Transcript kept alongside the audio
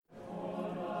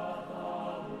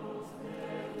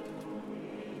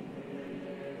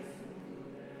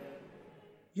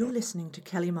You're listening to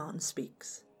Kelly Martin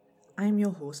Speaks. I am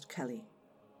your host, Kelly,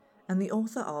 and the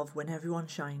author of When Everyone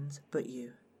Shines But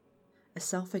You, a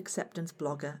self-acceptance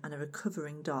blogger and a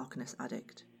recovering darkness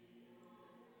addict.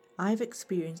 I've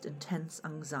experienced intense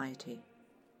anxiety,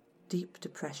 deep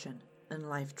depression and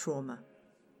life trauma,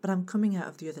 but I'm coming out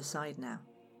of the other side now.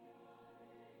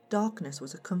 Darkness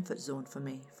was a comfort zone for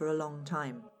me for a long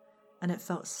time, and it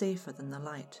felt safer than the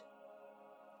light.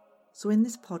 So in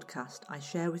this podcast, I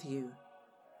share with you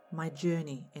my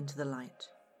journey into the light,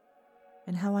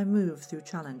 and how I move through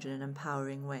challenge in an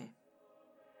empowering way.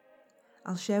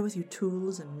 I'll share with you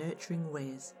tools and nurturing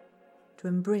ways to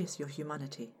embrace your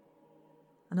humanity,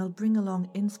 and I'll bring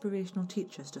along inspirational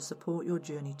teachers to support your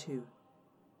journey too.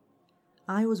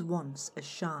 I was once a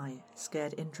shy,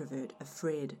 scared introvert,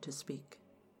 afraid to speak,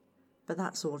 but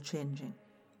that's all changing.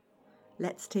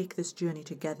 Let's take this journey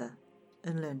together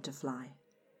and learn to fly.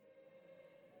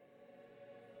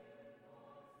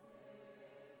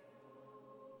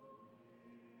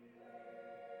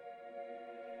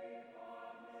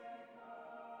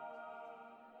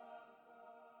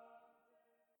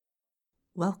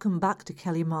 Welcome back to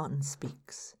Kelly Martin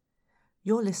Speaks.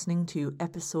 You're listening to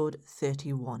episode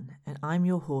 31, and I'm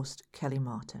your host, Kelly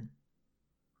Martin.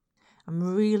 I'm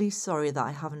really sorry that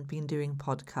I haven't been doing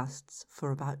podcasts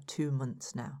for about 2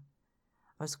 months now.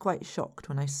 I was quite shocked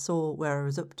when I saw where I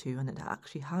was up to, and it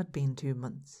actually had been 2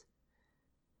 months.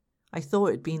 I thought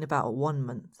it'd been about 1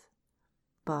 month,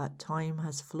 but time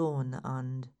has flown,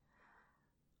 and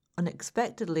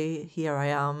unexpectedly, here I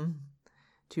am,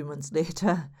 2 months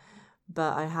later.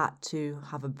 But I had to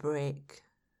have a break,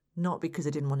 not because I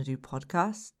didn't want to do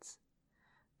podcasts,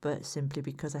 but simply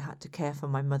because I had to care for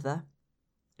my mother,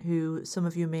 who some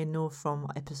of you may know from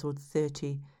episode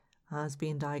 30 has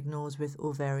been diagnosed with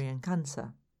ovarian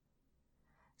cancer.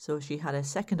 So she had a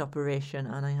second operation,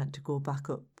 and I had to go back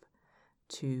up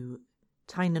to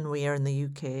Tyne and Wear in the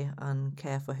UK and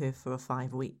care for her for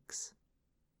 5 weeks.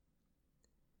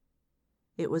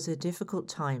 It was a difficult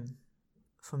time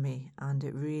for me, and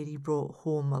it really brought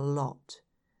home a lot.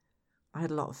 I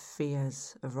had a lot of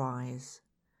fears arise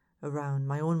around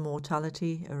my own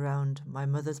mortality, around my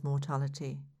mother's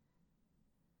mortality,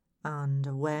 and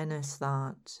awareness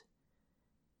that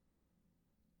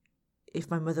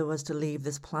if my mother was to leave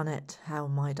this planet, how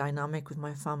my dynamic with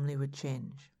my family would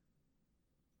change.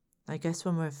 I guess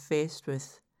when we're faced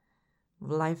with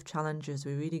life challenges,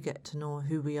 we really get to know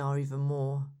who we are even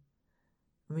more,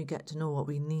 and we get to know what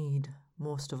we need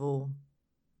most of all.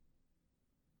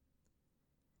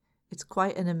 It's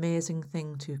quite an amazing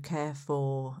thing to care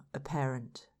for a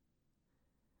parent.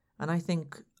 And I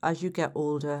think as you get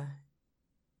older,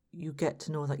 you get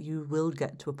to know that you will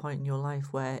get to a point in your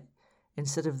life where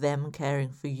instead of them caring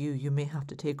for you, you may have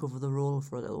to take over the role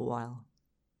for a little while.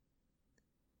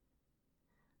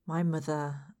 My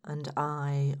mother and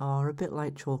I are a bit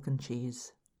like chalk and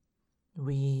cheese.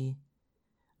 We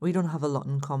don't have a lot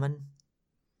in common.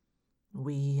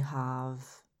 We have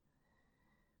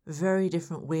very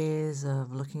different ways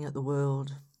of looking at the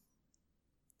world.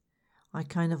 I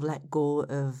kind of let go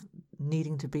of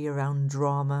needing to be around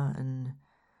drama and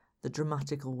the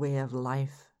dramatical way of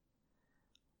life.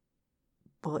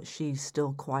 But she's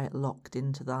still quite locked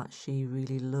into that. She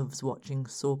really loves watching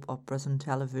soap operas and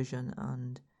television,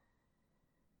 and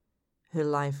her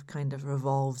life kind of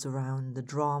revolves around the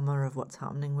drama of what's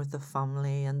happening with the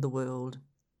family and the world.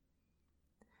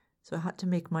 So I had to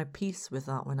make my peace with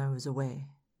that when I was away.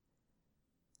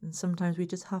 And sometimes we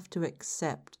just have to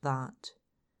accept that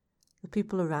the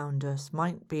people around us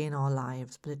might be in our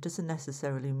lives, but it doesn't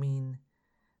necessarily mean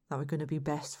that we're going to be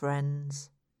best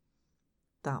friends,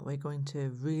 that we're going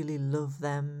to really love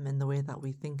them in the way that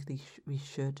we think we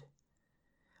should.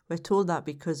 We're told that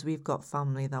because we've got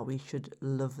family that we should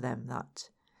love them,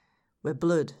 that we're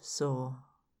blood, so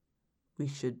we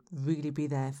should really be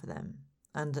there for them.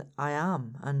 And I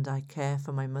am, and I care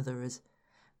for my mother as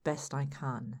best I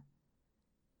can.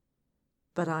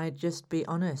 But I'd just be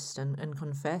honest and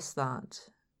confess that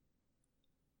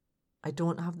I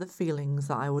don't have the feelings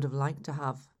that I would have liked to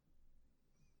have.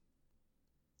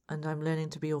 And I'm learning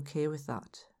to be okay with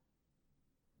that.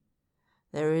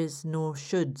 There is no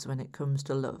shoulds when it comes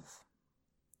to love.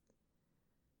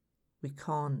 We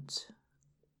can't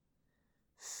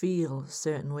feel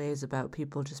certain ways about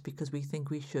people just because we think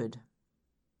we should.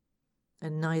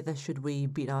 And neither should we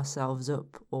beat ourselves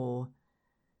up or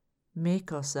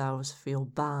make ourselves feel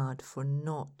bad for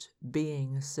not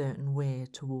being a certain way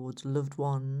towards loved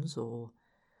ones or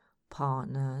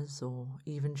partners or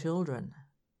even children.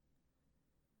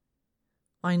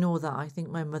 I know that I think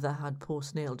my mother had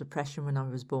postnatal depression when I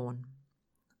was born,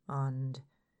 and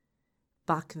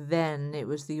back then it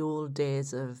was the old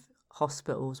days of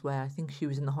hospitals where I think she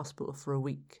was in the hospital for a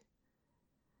week.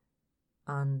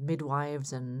 And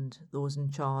midwives and those in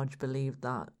charge believed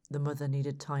that the mother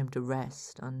needed time to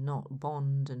rest and not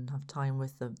bond and have time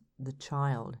with the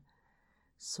child.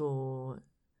 So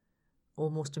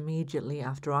almost immediately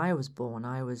after I was born,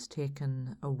 I was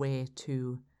taken away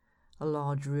to a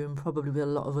large room, probably with a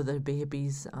lot of other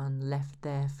babies, and left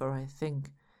there for, I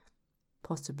think,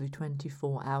 possibly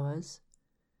 24 hours.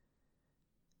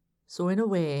 So in a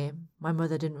way, my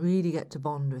mother didn't really get to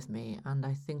bond with me, and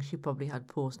I think she probably had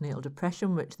postnatal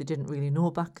depression, which they didn't really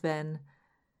know back then.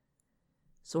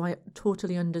 So I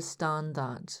totally understand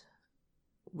that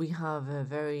we have a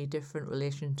very different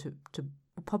relation to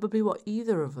probably what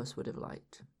either of us would have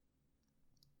liked.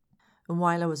 And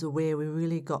while I was away, we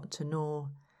really got to know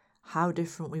how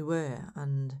different we were.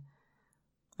 And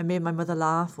I made my mother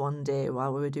laugh one day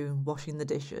while we were washing the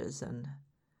dishes, and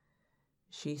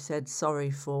she said sorry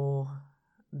for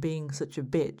being such a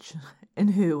bitch, in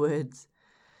her words,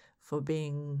 for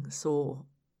being so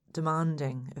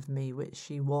demanding of me, which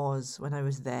she was when I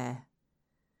was there,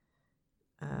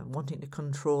 wanting to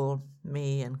control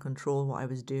me and control what I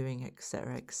was doing,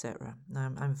 etc., etc.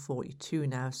 Now, I'm 42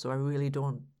 now, so I really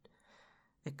don't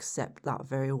accept that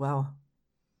very well.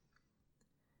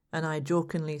 And I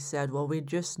jokingly said, well, we're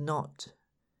just not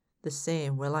the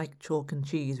same. We're like chalk and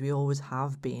cheese. We always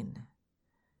have been.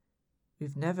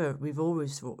 We've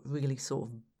always really sort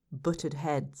of butted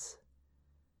heads.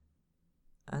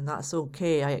 And that's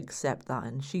okay, I accept that.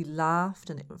 And she laughed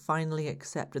and finally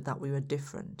accepted that we were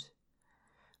different.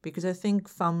 Because I think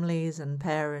families and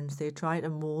parents, they try to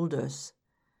mould us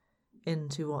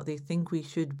into what they think we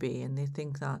should be, and they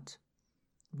think that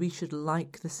we should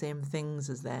like the same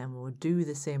things as them, or do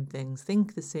the same things,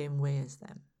 think the same way as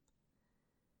them.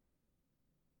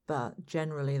 But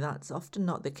generally that's often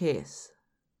not the case.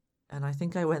 And I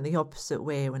think I went the opposite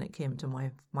way when it came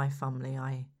to my family.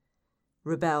 I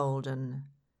rebelled, and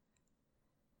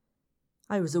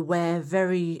I was aware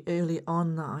very early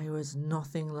on that I was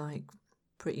nothing like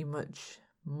pretty much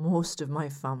most of my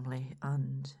family,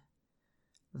 and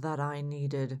that I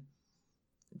needed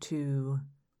to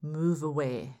move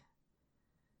away.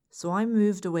 So I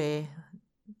moved away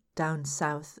down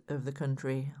south of the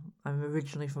country. I'm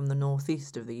originally from the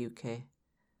northeast of the UK.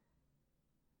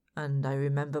 And I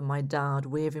remember my dad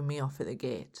waving me off at the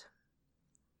gate.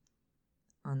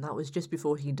 And that was just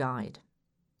before he died.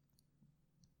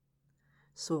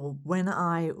 So when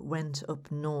I went up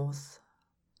north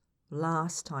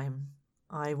last time,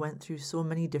 I went through so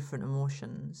many different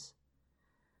emotions.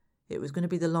 It was going to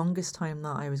be the longest time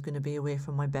that I was going to be away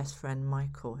from my best friend,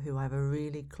 Michael, who I have a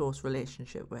really close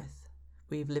relationship with.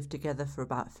 We've lived together for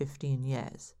about 15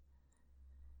 years.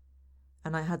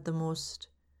 And I had the most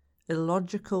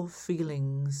illogical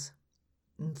feelings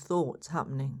and thoughts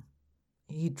happening.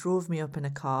 He drove me up in a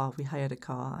car, we hired a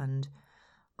car, and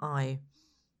I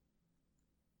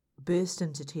burst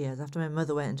into tears. After my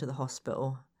mother went into the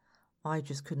hospital, I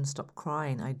just couldn't stop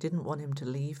crying. I didn't want him to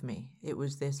leave me. It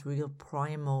was this real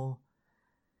primal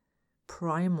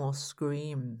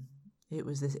scream. It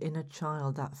was this inner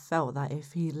child that felt that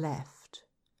if he left,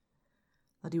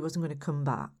 that he wasn't going to come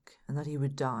back and that he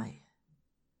would die.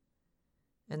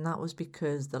 And that was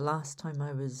because the last time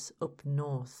I was up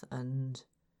north and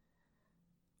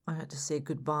I had to say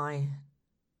goodbye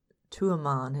to a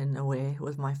man in a way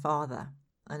was my father.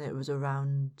 And it was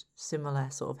around similar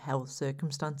sort of health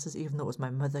circumstances, even though it was my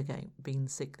mother being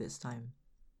sick this time.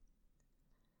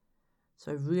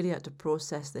 So I really had to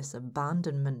process this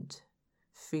abandonment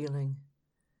feeling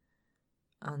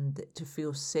and to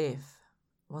feel safe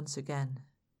once again,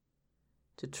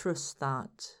 to trust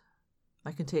that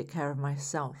I can take care of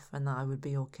myself and that I would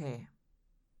be okay.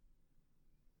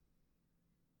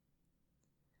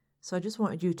 So I just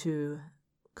wanted you to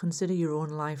consider your own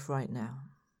life right now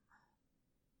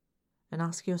and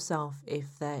ask yourself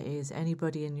if there is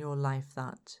anybody in your life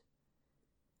that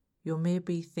you're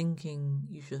maybe thinking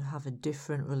you should have a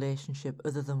different relationship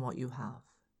other than what you have.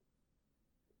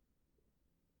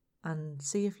 And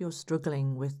see if you're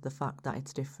struggling with the fact that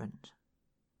it's different.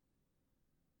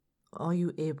 Are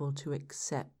you able to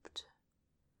accept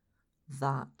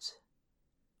that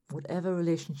whatever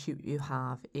relationship you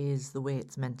have is the way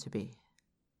it's meant to be?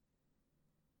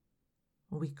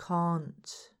 We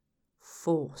can't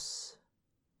force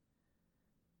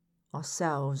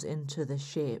ourselves into the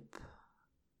shape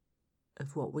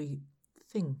of what we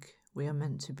think we are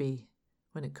meant to be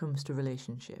when it comes to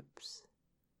relationships.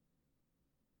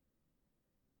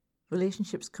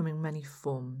 Relationships come in many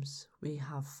forms. We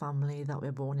have family that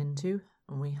we're born into,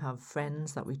 and we have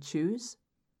friends that we choose.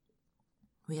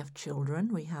 We have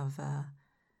children, we have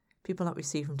people that we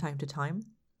see from time to time,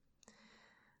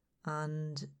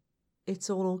 and it's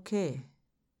all okay.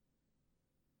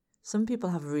 Some people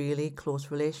have really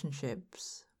close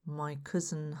relationships. My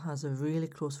cousin has a really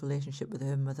close relationship with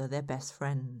her mother. They're best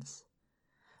friends.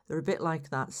 They're a bit like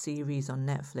that series on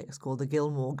Netflix called The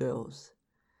Gilmore Girls.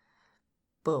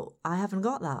 But I haven't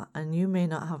got that, and you may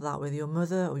not have that with your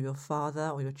mother or your father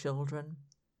or your children.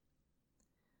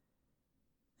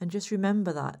 And just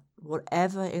remember that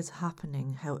whatever is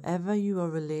happening, however you are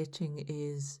relating,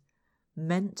 is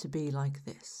meant to be like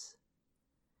this.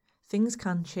 Things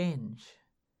can change.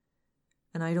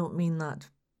 And I don't mean that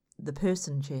the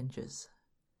person changes,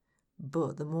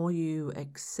 but the more you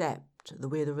accept the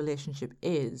way the relationship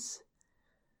is,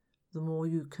 the more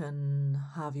you can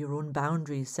have your own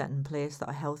boundaries set in place that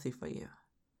are healthy for you.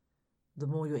 The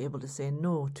more you're able to say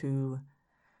no to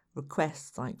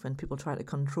requests, like when people try to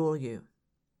control you.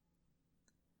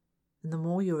 And the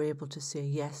more you're able to say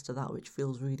yes to that which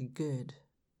feels really good.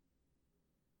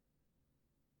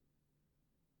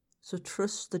 So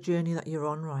trust the journey that you're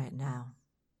on right now.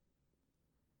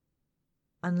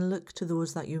 And look to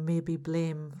those that you maybe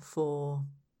blame for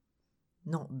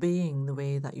not being the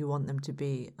way that you want them to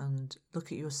be, and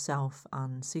look at yourself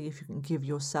and see if you can give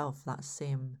yourself that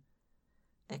same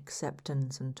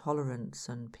acceptance and tolerance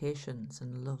and patience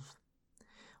and love.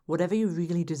 Whatever you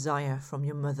really desire from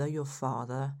your mother, your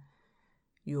father,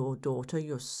 your daughter,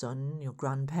 your son, your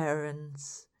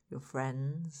grandparents, your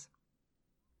friends,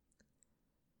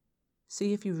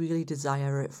 see if you really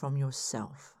desire it from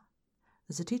yourself.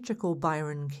 There's a teacher called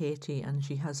Byron Katie, and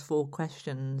she has 4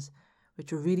 questions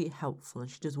which are really helpful, and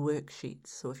she does worksheets.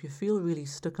 So if you feel really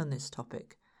stuck on this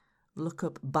topic, look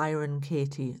up Byron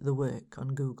Katie, the work,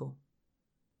 on Google.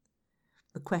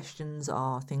 The questions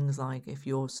are things like, if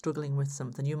you're struggling with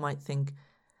something, you might think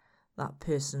that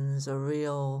person's a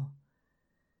real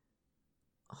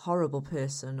horrible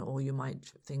person, or you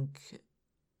might think,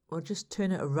 well, just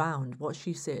turn it around. What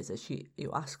she says is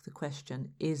you ask the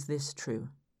question, is this true?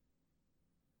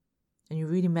 And you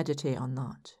really meditate on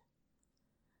that.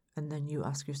 And then you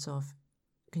ask yourself,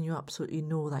 can you absolutely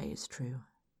know that it's true?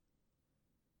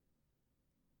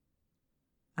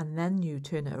 And then you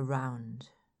turn it around.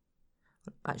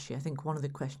 Actually, I think one of the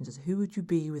questions is, who would you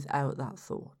be without that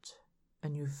thought?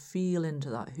 And you feel into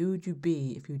that. Who would you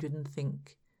be if you didn't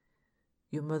think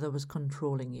your mother was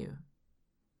controlling you?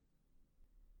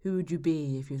 Who would you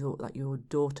be if you thought that your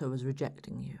daughter was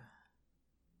rejecting you?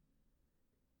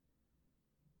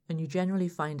 And you generally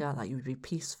find out that you would be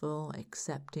peaceful,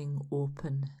 accepting,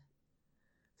 open,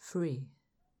 free.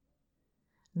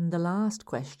 And the last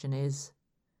question is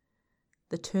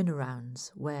the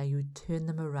turnarounds, where you turn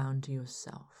them around to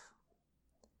yourself.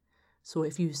 So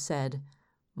if you said,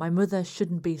 my mother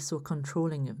shouldn't be so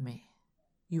controlling of me,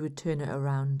 you would turn it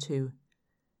around to,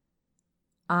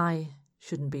 I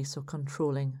shouldn't be so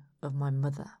controlling of my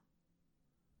mother.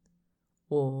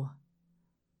 Or,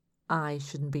 I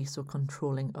shouldn't be so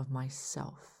controlling of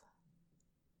myself.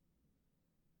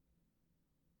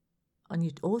 And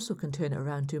you also can turn it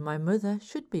around to, my mother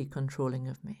should be controlling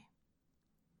of me.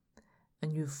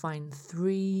 And you find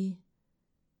 3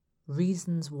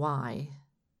 reasons why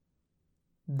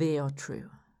they are true.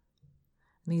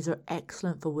 And these are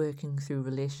excellent for working through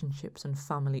relationships and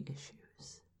family issues.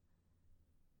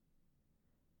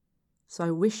 So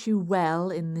I wish you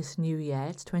well in this new year.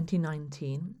 It's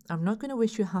 2019. I'm not going to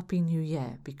wish you a happy new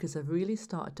year, because I've really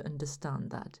started to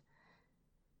understand that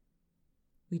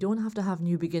we don't have to have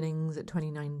new beginnings at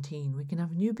 2019. We can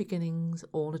have new beginnings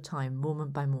all the time,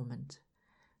 moment by moment.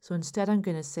 So instead I'm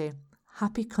going to say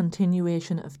happy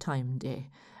continuation of time day.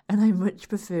 And I much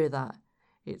prefer that.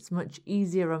 It's much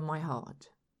easier on my heart.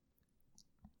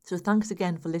 So thanks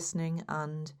again for listening,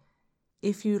 and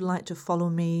if you'd like to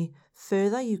follow me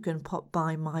further, you can pop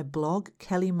by my blog,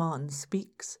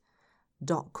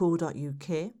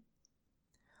 kellymartinspeaks.co.uk,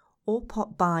 or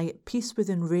pop by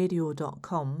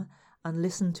peacewithinradio.com and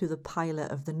listen to the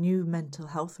pilot of the new mental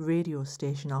health radio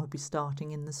station I'll be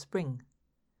starting in the spring.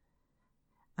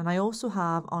 And I also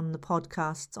have on the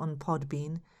podcasts on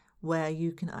Podbean, where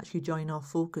you can actually join our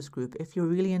focus group if you're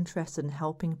really interested in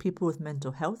helping people with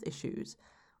mental health issues.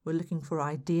 We're looking for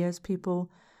ideas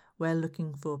people. We're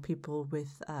looking for people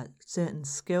with certain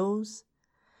skills.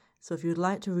 So if you'd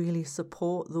like to really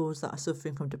support those that are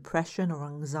suffering from depression or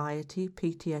anxiety,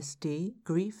 PTSD,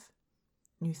 grief,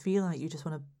 and you feel like you just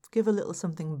want to give a little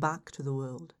something back to the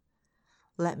world,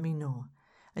 let me know.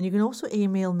 And you can also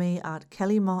email me at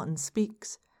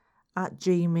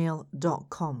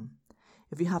kellymartinspeaks@gmail.com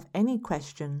if you have any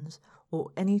questions or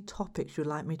any topics you'd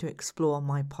like me to explore on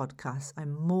my podcast,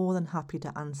 I'm more than happy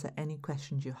to answer any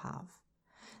questions you have.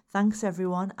 Thanks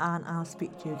everyone, and I'll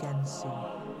speak to you again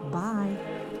soon. Bye.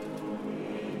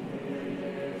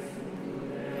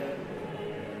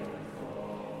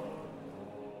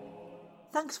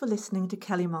 Thanks for listening to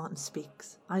Kelly Martin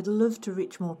Speaks. I'd love to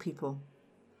reach more people.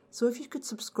 So if you could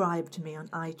subscribe to me on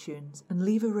iTunes and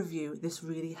leave a review, this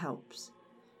really helps.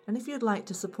 And if you'd like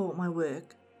to support my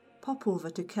work, pop over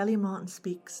to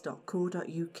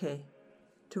kellymartinspeaks.co.uk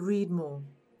to read more,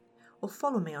 or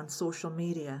follow me on social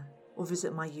media, or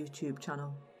visit my YouTube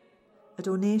channel. A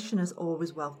donation is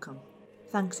always welcome.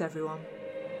 Thanks everyone.